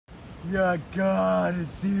You gotta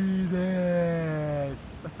see this.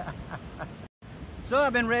 So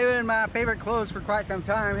I've been wearing my favorite clothes for quite some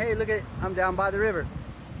time. Hey, look at, I'm down by the river.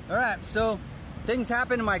 All right, so things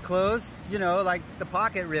happen to my clothes, you know, like the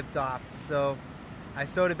pocket ripped off. So I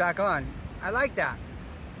sewed it back on. I like that.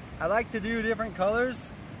 I like to do different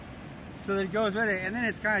colors so that it goes with it. And then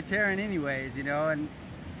it's kind of tearing anyways, you know, and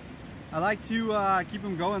I like to keep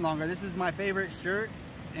them going longer. This is my favorite shirt,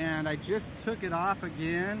 and I just took it off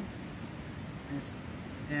again,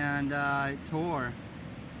 and it tore.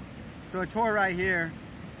 So it tore right here.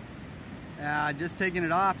 Just taking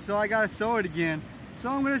it off, so I gotta sew it again. So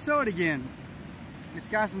I'm gonna sew it again. It's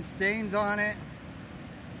got some stains on it.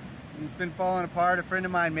 It's been falling apart. A friend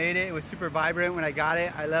of mine made it. It was super vibrant when I got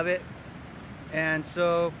it. I love it. And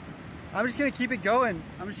so I'm just gonna keep it going.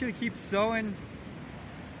 I'm just gonna keep sewing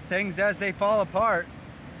things as they fall apart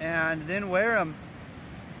and then wear them.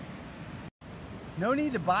 No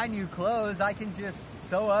need to buy new clothes. I can just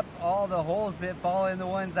sew up all the holes that fall in the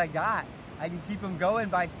ones I got. I can keep them going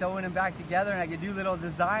by sewing them back together, and I can do little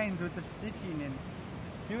designs with the stitching and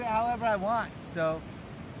do it however I want. So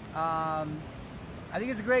I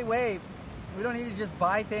think it's a great way. We don't need to just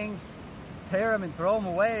buy things, tear them and throw them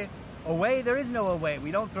away. Away, there is no away.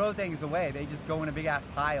 We don't throw things away. They just go in a big ass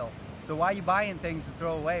pile. So why are you buying things to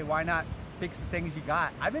throw away? Why not fix the things you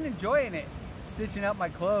got? I've been enjoying it, stitching up my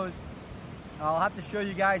clothes. I'll have to show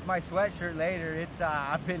you guys my sweatshirt later. It's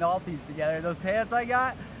I've been all pieced together. Those pants I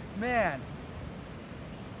got, man,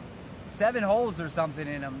 7 holes or something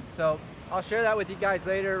in them. So I'll share that with you guys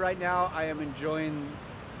later. Right now, I am enjoying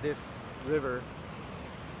this river.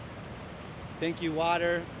 Thank you,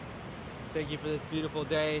 water. Thank you for this beautiful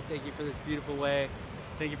day. Thank you for this beautiful way.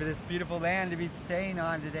 Thank you for this beautiful land to be staying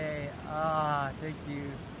on today. Thank you.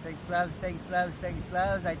 Thanks, loves, thanks, loves, thanks,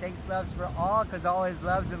 loves. I thanks, loves for all, because all is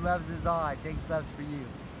loves and loves is all. I thanks, loves for you.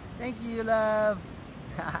 Thank you, love.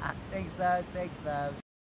 Thanks, loves, thanks, loves.